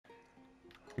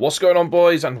What's going on,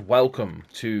 boys, and welcome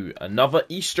to another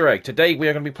Easter egg. Today we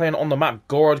are going to be playing on the map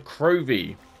Gorod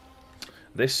Krovi.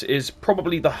 This is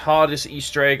probably the hardest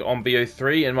Easter egg on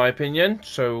BO3 in my opinion,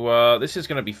 so this is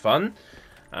going to be fun.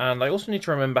 And I also need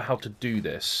to remember how to do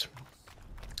this.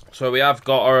 So we have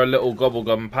got our little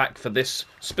gobblegum pack for this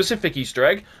specific Easter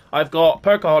egg. I've got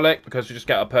Perkaholic because we just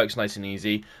get our perks nice and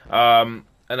easy. And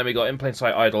then we got In Plain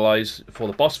Sight Idolize for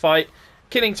the boss fight.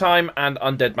 Killing Time and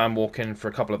Undead Man Walking for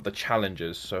a couple of the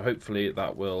challenges, so hopefully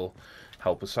that will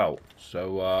help us out.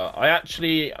 So I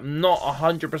actually am not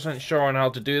 100% sure on how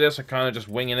to do this. I'm kind of just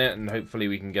winging it and hopefully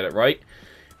we can get it right.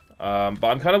 But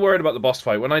I'm kind of worried about the boss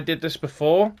fight. When I did this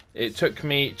before, it took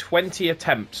me 20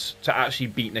 attempts to actually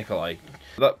beat Nikolai.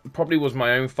 That probably was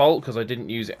my own fault because I didn't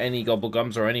use any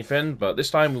gobblegums or anything, but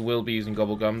this time we will be using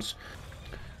gobblegums.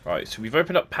 Right, so we've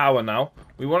opened up power now.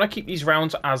 We want to keep these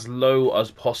rounds as low as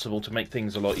possible to make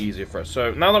things a lot easier for us. So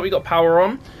now that we got power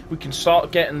on, we can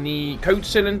start getting the code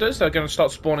cylinders. They're going to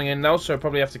start spawning in now, so I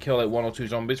probably have to kill like 1 or 2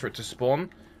 zombies for it to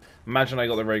spawn. Imagine I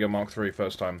got the Rhaegar Mark III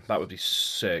first time. That would be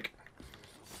sick.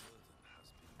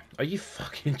 Are you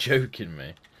fucking joking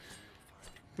me?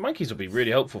 Monkeys will be really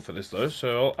helpful for this though,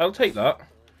 so I'll take that.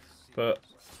 But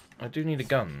I do need a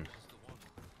gun.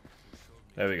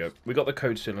 There we go. We got the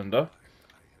code cylinder.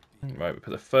 Right, we put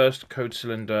the first code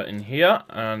cylinder in here,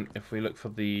 and if we look for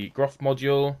the Groff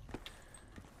module,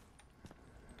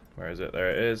 where is it?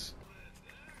 There it is.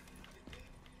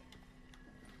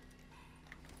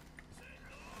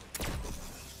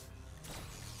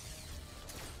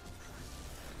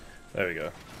 There we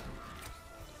go.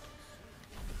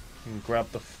 And grab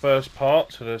the first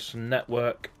part to this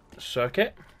network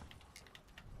circuit.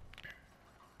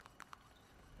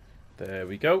 There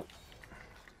we go.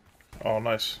 Oh,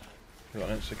 nice. We got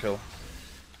an insta-kill.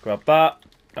 Grab that.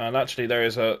 And actually there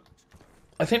is a...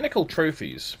 I think they're called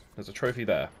trophies. There's a trophy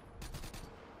there.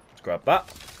 Let's grab that.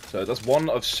 So that's 1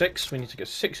 of 6. We need to get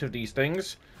 6 of these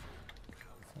things.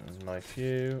 Knife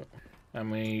you. And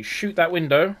we shoot that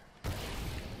window.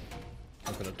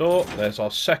 Open the door. There's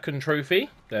our second trophy.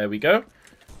 There we go.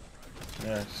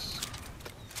 Yes.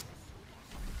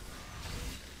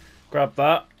 Grab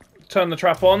that. Turn the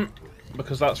trap on.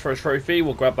 Because that's for a trophy.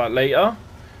 We'll grab that later.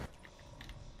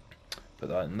 Put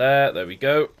that in there. There we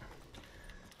go.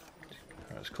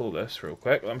 Let's call this real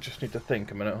quick. I just need to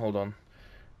think a minute. Hold on.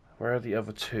 Where are the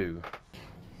other 2?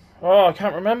 Oh, I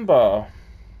can't remember.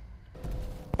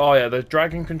 Oh, yeah. The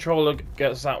dragon controller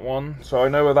gets that one. So I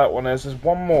know where that one is. There's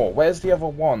one more. Where's the other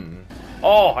one?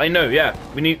 Oh, I know. Yeah.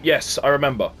 We need... Yes, I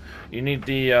remember. You need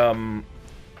the... You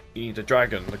need the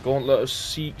dragon. The Gauntlet of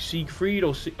Siegfried,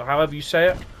 or however you say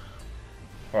it.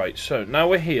 Right, so now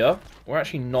we're here. We're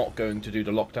actually not going to do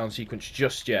the lockdown sequence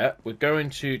just yet. We're going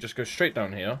to just go straight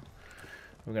down here.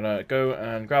 We're going to go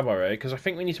and grab our egg, because I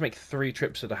think we need to make 3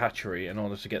 trips to the hatchery in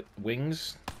order to get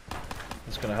wings.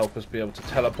 That's going to help us be able to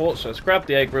teleport. So let's grab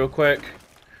the egg real quick.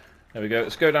 There we go.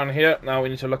 Let's go down here. Now we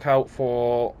need to look out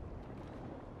for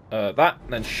that,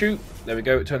 and then shoot. There we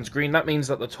go. It turns green. That means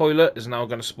that the toilet is now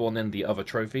going to spawn in the other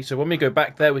trophy. So when we go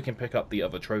back there, we can pick up the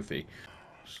other trophy.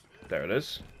 There it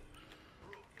is.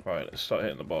 Right, let's start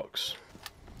hitting the box.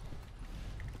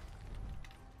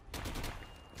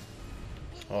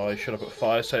 Oh, I should have put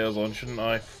fire sales on, shouldn't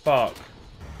I? Fuck.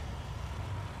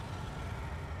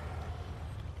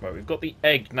 Right, we've got the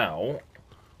egg now.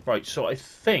 Right, so I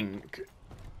think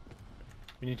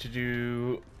we need to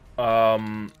do...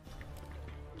 I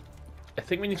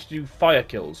think we need to do fire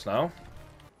kills now.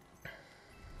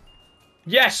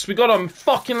 Yes, we got them!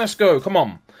 Fucking let's go! Come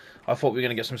on! I thought we were going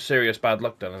to get some serious bad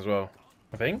luck done as well.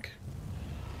 I think.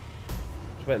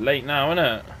 It's a bit late now, isn't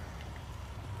it?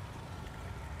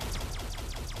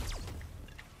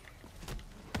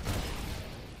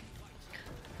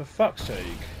 For fuck's sake.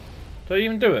 Did I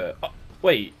even do it? Oh,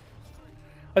 wait.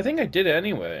 I think I did it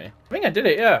anyway. I think I did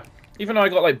it, yeah. Even though I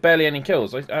got like barely any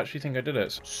kills, I actually think I did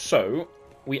it. So,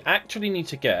 we actually need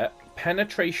to get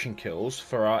penetration kills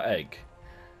for our egg.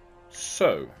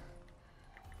 So,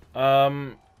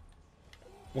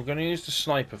 we're going to use the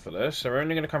sniper for this. They're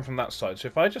only going to come from that side. So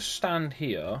if I just stand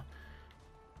here,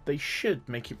 they should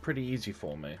make it pretty easy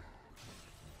for me.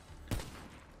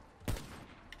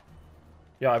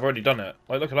 Yeah, I've already done it.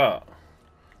 Like, look at that.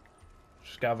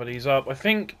 Just gather these up. I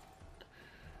think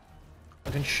I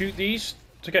can shoot these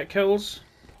to get kills.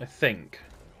 I think.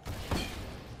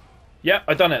 Yeah,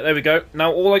 I've done it. There we go.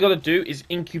 Now all I got to do is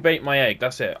incubate my egg.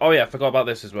 That's it. Oh yeah, I forgot about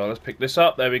this as well. Let's pick this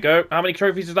up. There we go. How many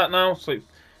trophies is that now? So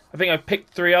I think I've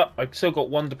picked 3 up. I've still got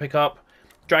 1 to pick up.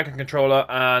 Dragon Controller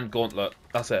and Gauntlet.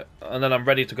 That's it. And then I'm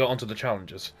ready to go on to the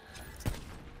challenges.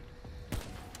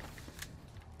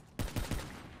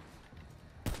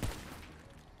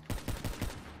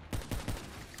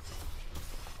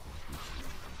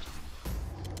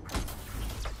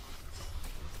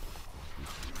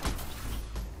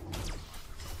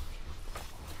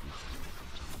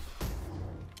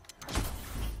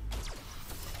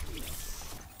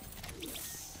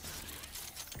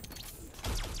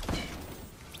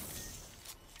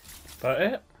 That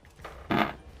it?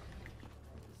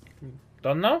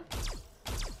 Done now?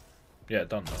 Yeah,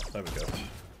 done now. There we go.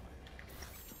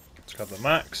 Let's grab the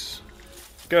max.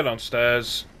 Go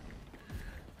downstairs.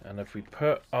 And if we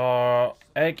put our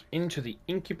egg into the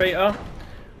incubator,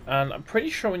 and I'm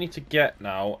pretty sure we need to get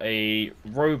now a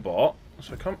robot.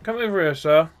 So come over here,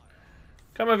 sir.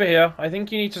 Come over here. I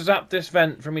think you need to zap this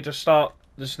vent for me to start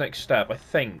this next step, I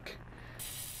think.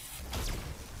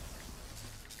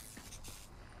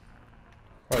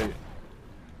 Right.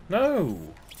 No.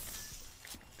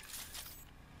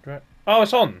 Oh,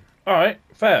 it's on. Alright,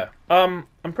 fair. I'm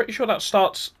pretty sure that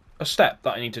starts a step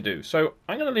that I need to do. So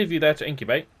I'm going to leave you there to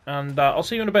incubate, and I'll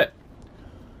see you in a bit.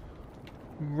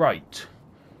 Right.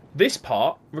 This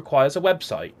part requires a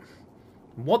website.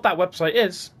 What that website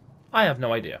is, I have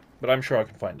no idea, but I'm sure I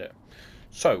can find it.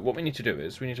 So what we need to do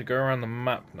is we need to go around the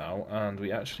map now, and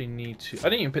we actually need to... I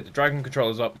didn't even pick the dragon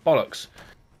controllers up. Bollocks.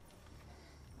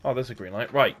 Oh, there's a green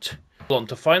light. Right. Hold on.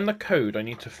 To find the code, I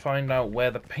need to find out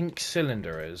where the pink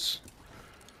cylinder is.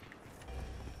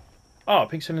 Oh,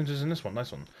 pink cylinder's in this one.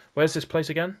 Nice one. Where's this place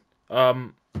again?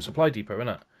 Supply depot,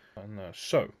 innit?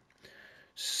 So,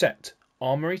 set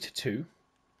armory to 2,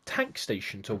 tank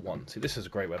station to 1. See, this is a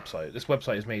great website. This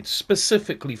website is made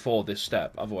specifically for this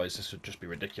step. Otherwise, this would just be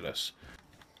ridiculous.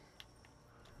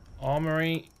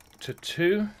 Armory to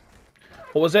 2.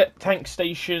 What was it? Tank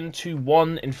station to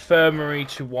 1. Infirmary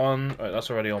to 1. Right, that's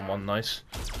already on 1. Nice.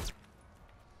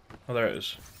 Oh, there it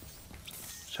is.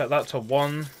 Set that to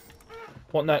 1.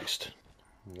 What next?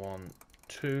 1,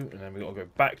 2, and then we gotta go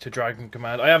back to Dragon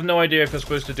Command. I have no idea if we're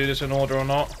supposed to do this in order or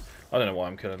not. I don't know why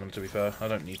I'm killing them, to be fair. I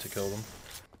don't need to kill them.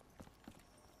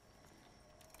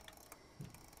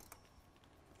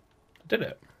 I did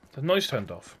it. The noise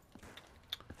turned off.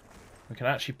 We can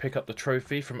actually pick up the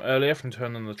trophy from earlier from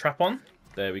turning the trap on.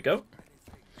 There we go.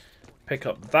 Pick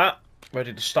up that.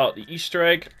 Ready to start the Easter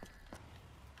egg.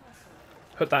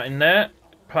 Put that in there.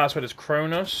 Password is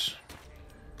Kronos.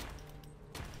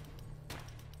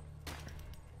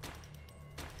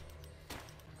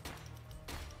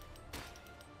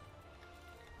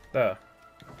 There.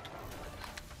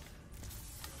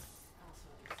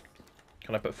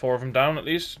 Can I put 4 of them down at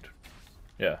least?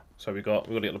 Yeah. So we got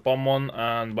to get the bomb one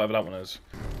and whatever that one is.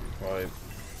 Right.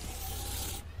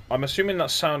 I'm assuming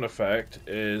that sound effect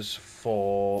is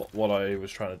for what I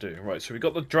was trying to do. Right. So we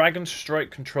got the Dragon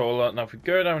Strike controller. Now if we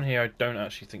go down here, I don't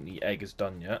actually think the egg is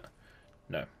done yet.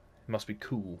 No. It must be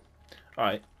cool. All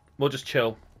right. We'll just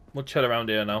chill. We'll chill around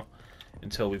here now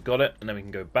until we've got it, and then we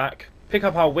can go back. Pick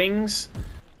up our wings.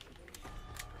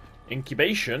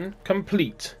 Incubation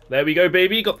complete. There we go,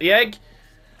 baby. Got the egg.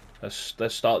 Let's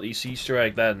start the Easter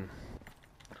egg then.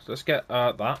 So let's get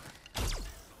that.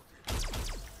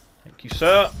 Thank you,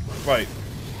 sir. Right.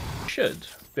 Should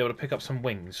be able to pick up some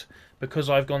wings because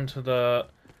I've gone to the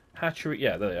hatchery.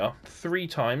 Yeah, there they are. 3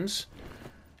 times.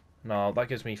 Now that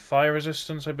gives me fire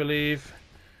resistance, I believe.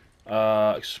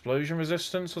 Explosion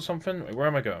resistance or something. Wait, where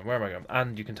am I going? Where am I going?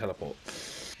 And you can teleport.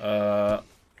 Right.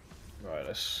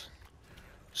 Let's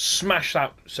smash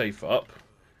that safe up,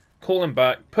 call him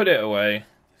back, put it away,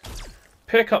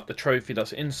 pick up the trophy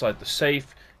that's inside the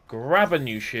safe, grab a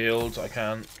new shield. I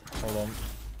can. Hold on.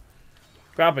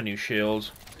 Grab a new shield.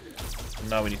 And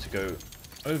now we need to go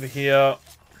over here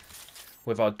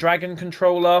with our dragon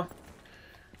controller.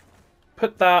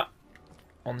 Put that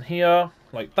on here,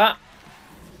 like that.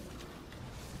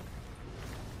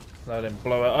 Let him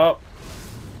blow it up.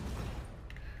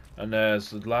 And there's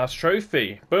the last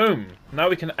trophy. Boom. Now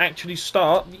we can actually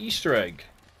start the Easter egg.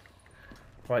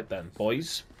 Right then,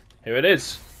 boys. Here it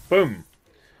is. Boom.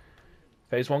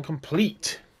 Phase 1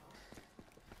 complete.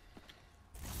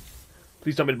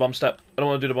 Please don't be the bomb step. I don't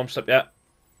want to do the bomb step yet.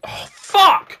 Oh,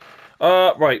 fuck!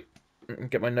 Right. Let me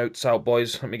get my notes out,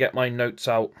 boys. Let me get my notes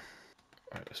out.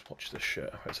 Alright, let's watch this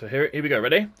shit. Right, so here we go.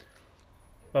 Ready?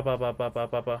 Ba ba ba ba ba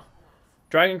ba ba.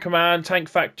 Dragon Command, Tank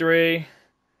Factory.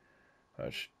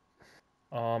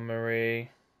 Armory.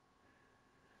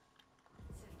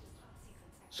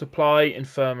 Supply,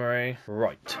 infirmary.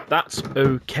 Right, that's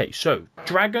okay. So,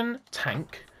 dragon,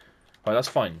 tank. Right, that's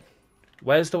fine.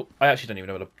 Where's the... I actually don't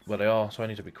even know where they are, so I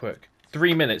need to be quick.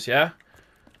 3 minutes, yeah?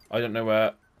 I don't know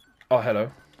where... Oh,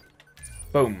 hello.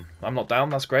 Boom. I'm not down,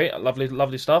 that's great. Lovely,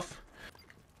 lovely stuff.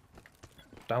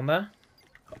 Down there?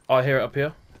 Oh, I hear it up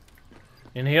here.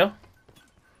 In here?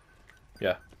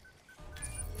 Yeah.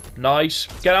 Nice.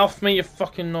 Get off me, you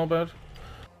fucking knobhead.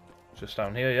 Just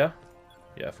down here, yeah?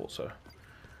 Yeah, I thought so.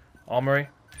 Armory.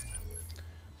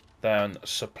 Then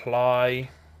supply.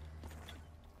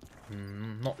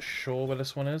 Not sure where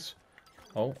this one is.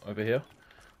 Oh, over here.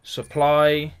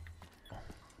 Supply.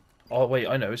 Oh, wait,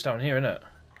 I know. It's down here, isn't it?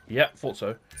 Yeah, thought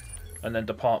so. And then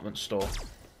department store.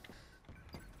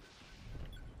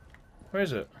 Where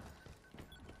is it?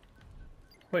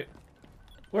 Wait.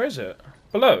 Where is it?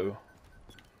 Below?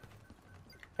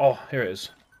 Oh, here it is.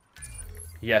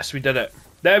 Yes, we did it.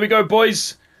 There we go,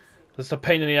 boys! That's the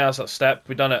pain in the ass, that step.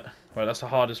 We done it. Right, that's the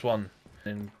hardest one.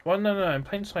 Well, no. In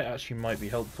plain sight actually might be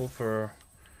helpful for...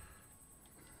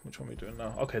 Which one are we doing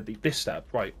now? Okay, this step.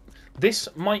 Right. This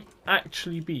might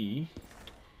actually be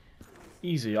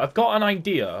easy. I've got an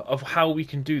idea of how we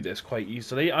can do this quite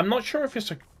easily. I'm not sure if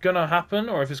it's gonna happen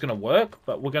or if it's gonna work,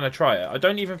 but we're gonna try it. I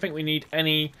don't even think we need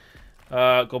any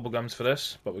gobblegums for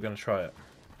this, but we're gonna try it.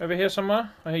 Over here somewhere?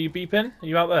 I hear you beeping. Are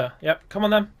you out there? Yep. Come on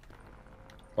then.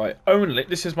 Right. Only.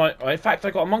 This is my... In fact,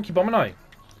 I got a monkey bomb, and I.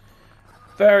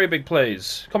 Very big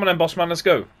plays. Come on then, boss man. Let's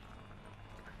go.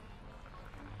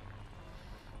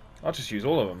 I'll just use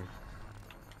all of them.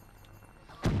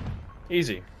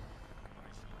 Easy.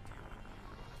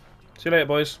 See you later,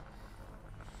 boys.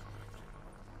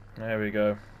 There we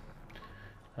go.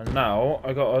 And now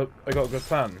I got a good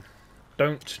plan.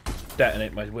 Don't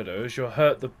detonate my widows. You'll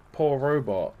hurt the poor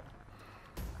robot.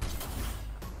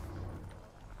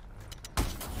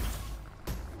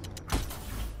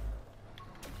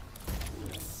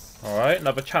 All right,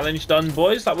 another challenge done,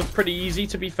 boys. That was pretty easy,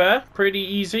 to be fair. Pretty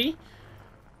easy.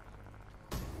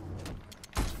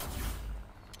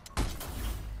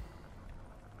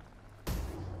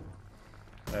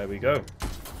 There we go.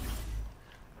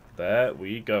 There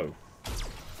we go.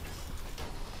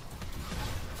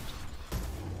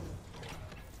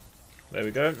 There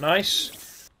we go.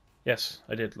 Nice. Yes,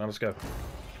 I did. Now let's go.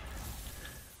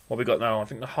 What we got now? I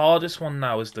think the hardest one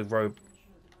now is the robe.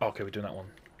 Oh, okay, we're doing that one.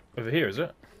 Over here, is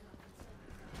it?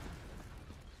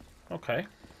 Okay.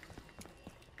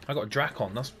 I got a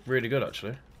Drakon. That's really good,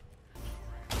 actually.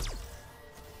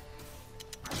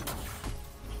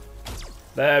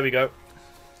 There we go.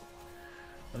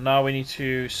 And now we need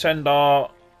to send our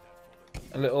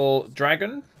little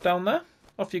dragon down there.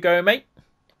 Off you go, mate.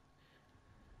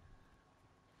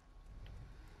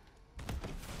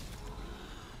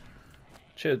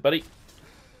 Cheers, buddy.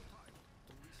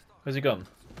 Where's he gone?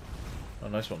 Oh,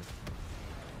 nice one.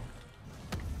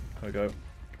 There we go.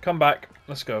 Come back.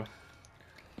 Let's go.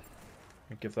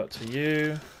 I'll give that to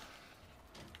you.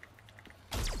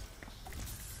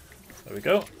 There we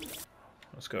go.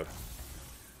 Let's go.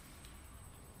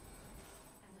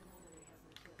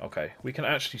 Okay, we can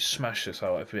actually smash this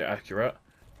out if we're accurate.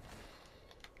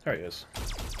 There he is.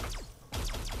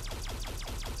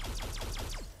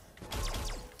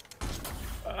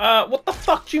 What the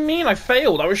fuck do you mean I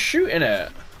failed? I was shooting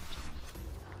it.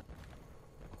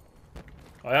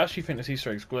 I actually think this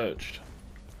Easter egg's glitched.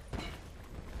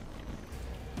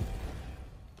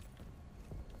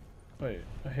 Wait,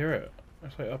 I hear it.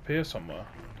 It's like up here somewhere.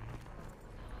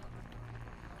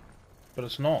 But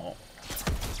it's not.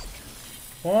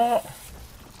 What?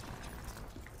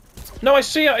 No, I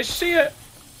see it! I see it!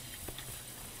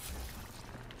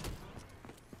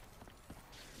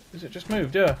 Is it just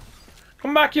moved? Yeah.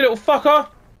 Come back, you little fucker!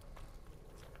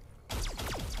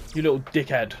 You little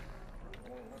dickhead.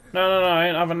 No, I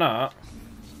ain't having that.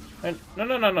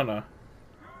 No.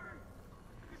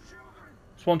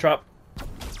 Spawn trap.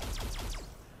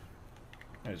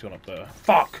 Oh, he's gone up there.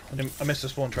 Fuck! I missed the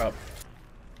spawn trap.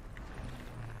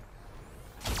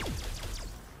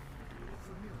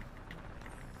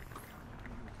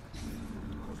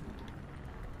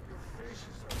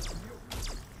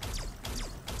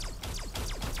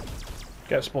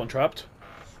 Get spawn trapped.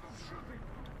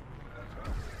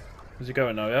 Is he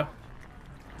going now, yeah?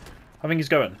 I think he's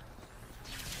going.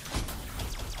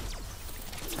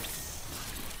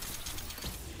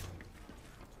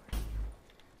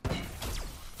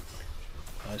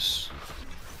 Nice.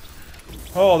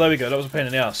 Oh, there we go. That was a pain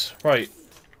in the ass. Right.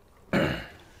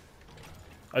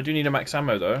 I do need a max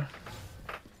ammo, though.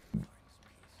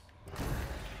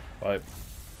 Right.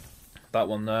 That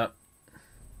one there.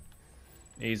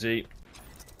 Easy.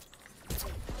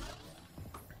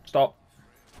 Stop.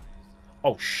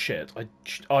 Oh shit,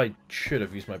 I should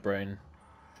have used my brain.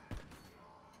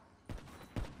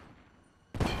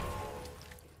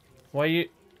 Why are you...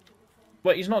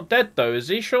 Wait, he's not dead though, is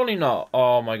he? Surely not.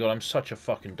 Oh my god, I'm such a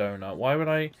fucking donut. Why would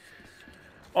I...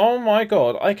 Oh my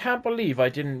god, I can't believe I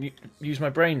didn't use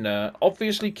my brain there.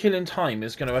 Obviously killing time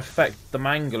is going to affect the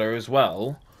mangler as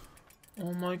well.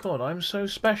 Oh my god, I'm so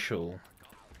special.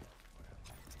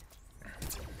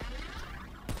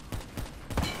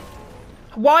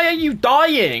 Why are you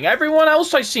dying? Everyone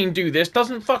else I've seen do this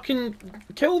doesn't fucking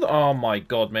kill the... Oh my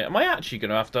god, mate. Am I actually going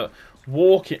to have to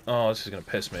walk it? Oh, this is going to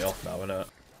piss me off now, isn't it?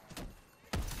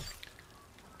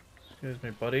 Excuse me,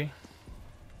 buddy.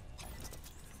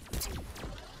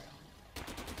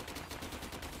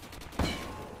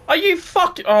 Are you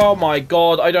fucking... Oh my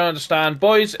god, I don't understand.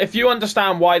 Boys, if you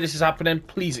understand why this is happening,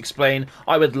 please explain.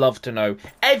 I would love to know.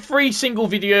 Every single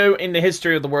video in the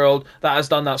history of the world that has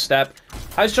done that step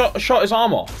has shot his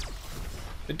arm off.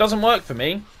 It doesn't work for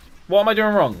me. What am I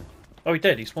doing wrong? Oh, he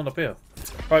did. He spawned up here.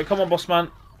 Right, come on, boss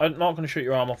man. I'm not going to shoot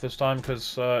your arm off this time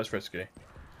because it's risky.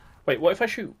 Wait, what if I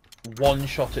shoot one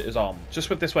shot at his arm? Just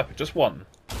with this weapon. Just one.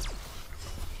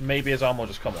 Maybe his arm will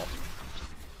just come off.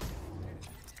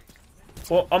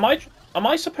 Well, am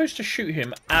I supposed to shoot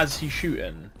him as he's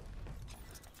shooting?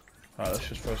 Alright, let's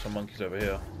just throw some monkeys over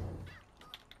here.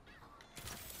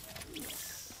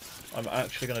 I'm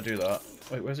actually going to do that.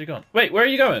 Wait, where's he gone? Wait, where are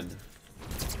you going?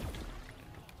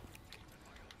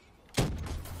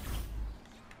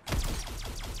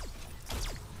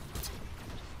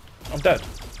 I'm dead.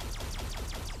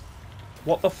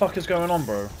 What the fuck is going on,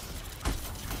 bro?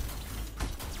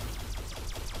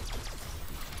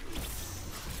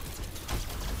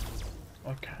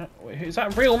 Okay, wait, is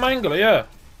that real mangler? Yeah.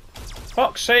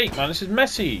 Fuck's sake, man, this is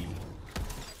messy.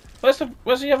 Where's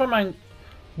the other man?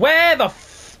 Where the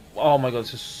f... Oh my god,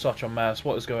 this is such a mess.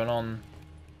 What is going on?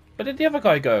 Where did the other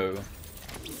guy go?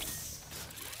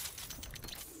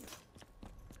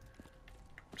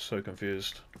 I'm so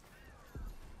confused.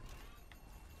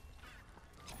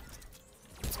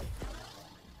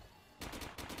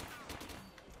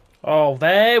 Oh,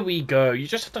 there we go. You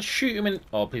just have to shoot him in...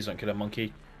 Oh, please don't kill a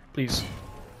monkey. Please.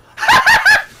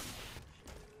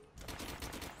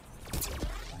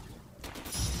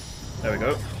 There we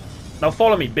go. Now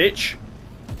follow me, bitch.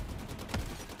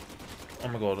 Oh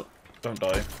my god. Don't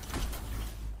die.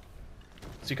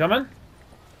 Is he coming?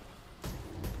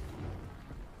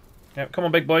 Yep, come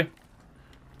on, big boy.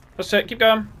 That's it. Keep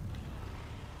going.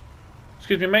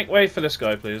 Excuse me, make way for this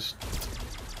guy, please.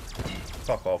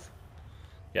 Fuck off.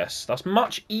 Yes, that's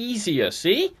much easier,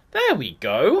 see? There we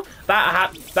go.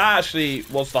 That actually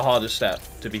was the hardest step,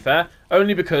 to be fair.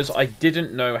 Only because I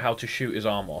didn't know how to shoot his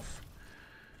arm off.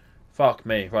 Fuck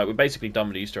me. Right, we're basically done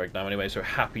with the Easter egg now anyway, so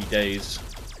happy days.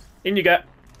 In you get.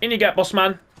 In you get, boss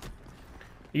man.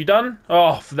 You done?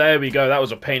 Oh, there we go. That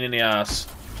was a pain in the ass.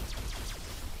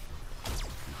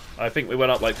 I think we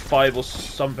went up like 5 or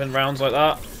something rounds like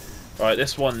that. Right,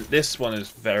 this one is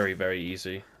very, very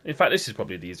easy. In fact, this is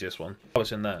probably the easiest one. Oh,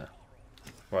 it's in there.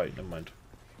 Right, never mind.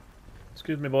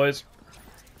 Excuse me, boys.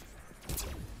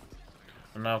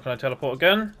 And now can I teleport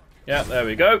again? Yeah, there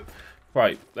we go.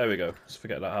 Right, there we go. Let's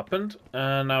forget that happened.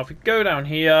 And now if we go down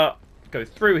here, go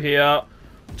through here,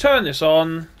 turn this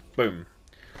on, boom.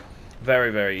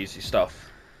 Very, very easy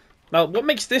stuff. Now, what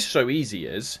makes this so easy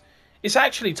is, it's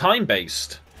actually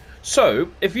time-based.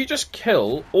 So, if you just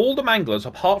kill all the manglers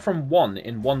apart from one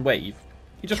in one wave,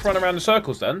 you just run around in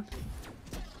circles then.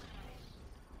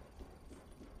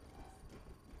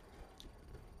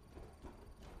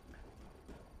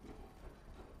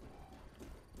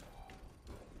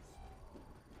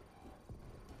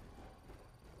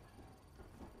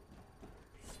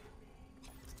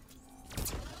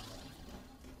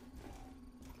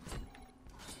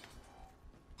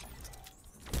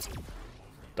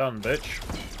 Done, bitch.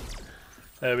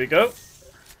 There we go.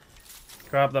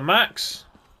 Grab the max.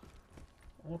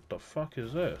 What the fuck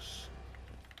is this?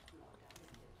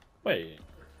 Wait.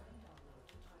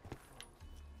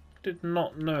 Did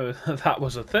not know that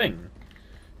was a thing.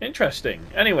 Interesting.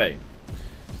 Anyway,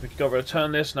 we can go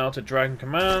return this now to Dragon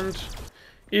Command.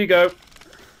 Here you go.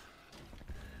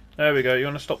 There we go. You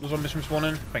want to stop the zombies from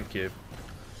spawning? Thank you.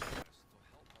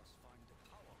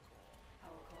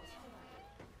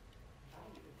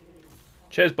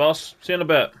 Cheers, boss. See you in a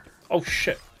bit. Oh,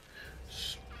 shit.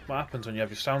 What happens when you have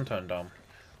your sound turned down?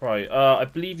 Right, I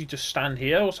believe you just stand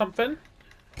here or something.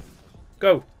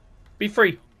 Go. Be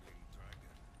free.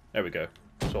 There we go.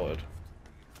 Sorted.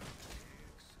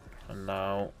 And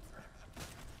now...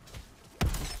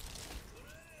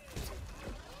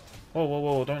 Whoa, whoa,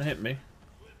 whoa, don't hit me.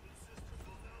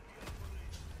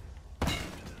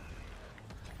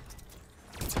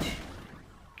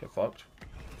 Get fucked.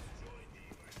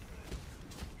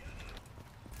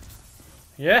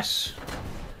 Yes!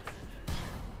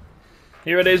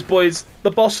 Here it is, boys.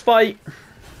 The boss fight.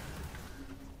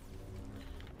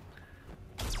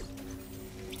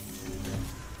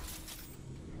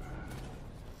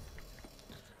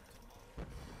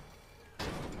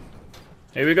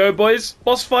 Here we go, boys.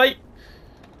 Boss fight.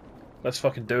 Let's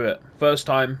fucking do it. First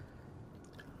time.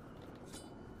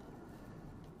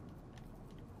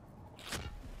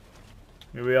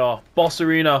 Here we are. Boss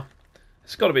arena.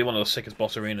 It's got to be one of the sickest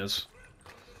boss arenas.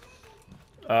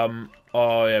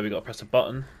 Oh yeah, we got to press a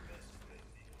button.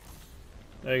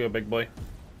 There you go, big boy.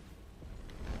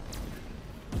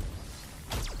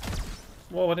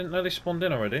 Whoa, I didn't know they spawned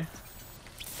in already.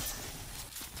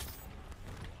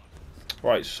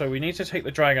 Right, so we need to take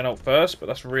the dragon out first, but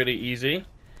that's really easy.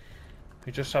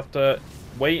 We just have to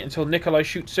wait until Nikolai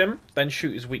shoots him, then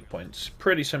shoot his weak points.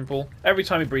 Pretty simple. Every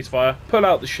time he breathes fire, pull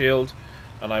out the shield,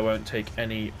 and I won't take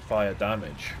any fire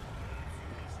damage.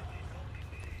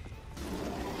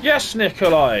 Yes,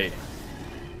 Nikolai!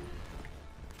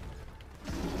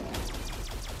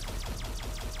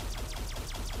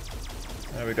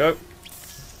 There we go.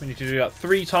 We need to do that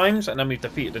 3 times, and then we've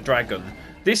defeated the dragon.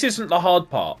 This isn't the hard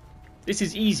part. This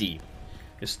is easy.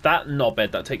 It's that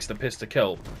knobhead that takes the piss to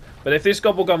kill. But if this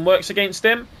gobblegum works against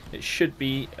him, it should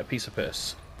be a piece of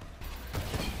piss.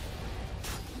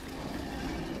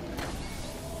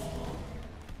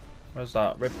 Where's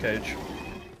that ribcage?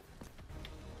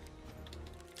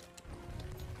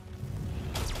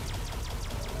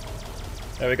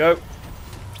 There we go.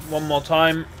 One more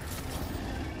time.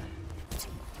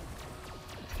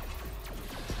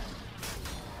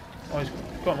 Oh, he's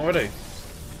got him already.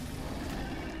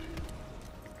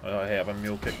 Oh, I have a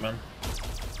mule kick, man.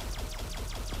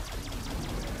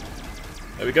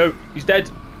 There we go. He's dead.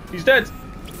 He's dead.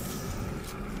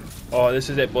 Oh, this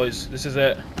is it, boys. This is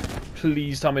it.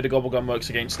 Please tell me the gobblegum works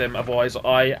against him. Otherwise,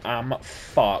 I am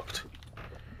fucked.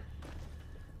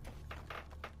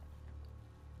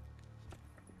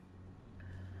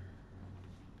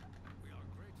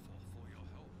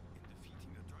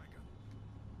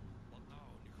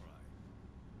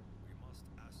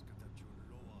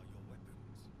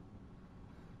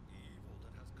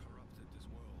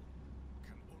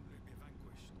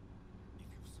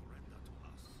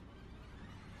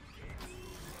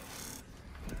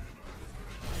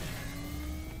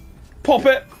 Pop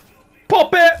it!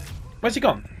 Pop it! Where's he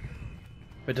gone?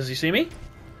 Wait, does he see me?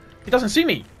 He doesn't see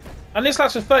me. And this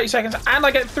lasts for 30 seconds and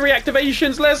I get 3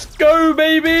 activations. Let's go,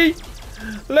 baby!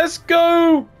 Let's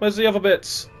go! Where's the other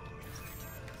bits?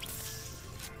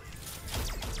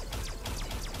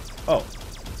 Oh.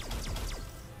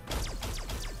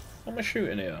 What am I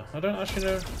shooting here? I don't actually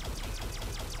know.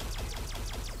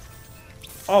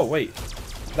 Oh, wait.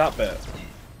 That bit.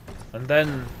 And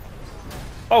then...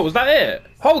 Oh, was that it?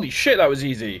 Holy shit, that was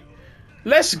easy.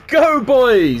 Let's go,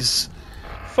 boys!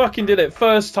 Fucking did it.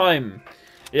 First time.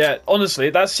 Yeah, honestly,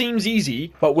 that seems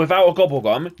easy, but without a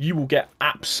gobblegum, you will get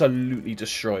absolutely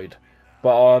destroyed.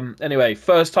 But, anyway,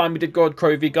 first time we did Gorod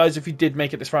Krovi. Guys, if you did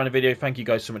make it this far in the video, thank you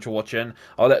guys so much for watching.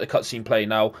 I'll let the cutscene play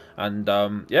now. And,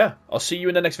 yeah, I'll see you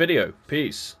in the next video.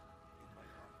 Peace.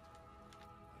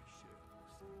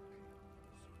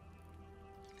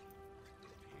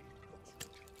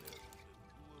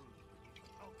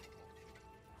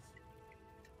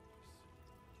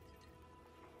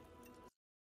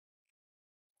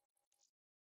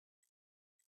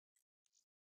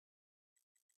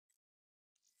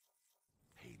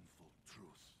 Painful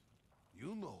truth.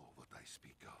 You know what I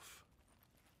speak of.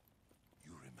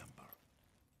 You remember.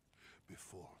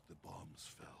 Before the bombs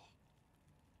fell.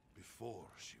 Before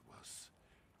she was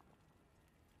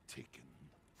taken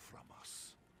from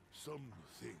us. Some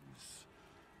things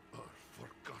are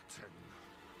forgotten.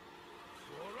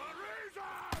 For a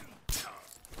reason!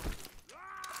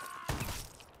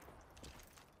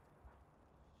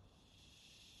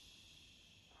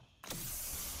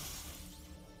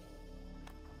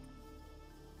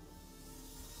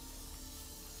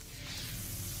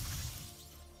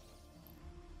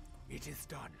 It is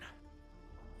done.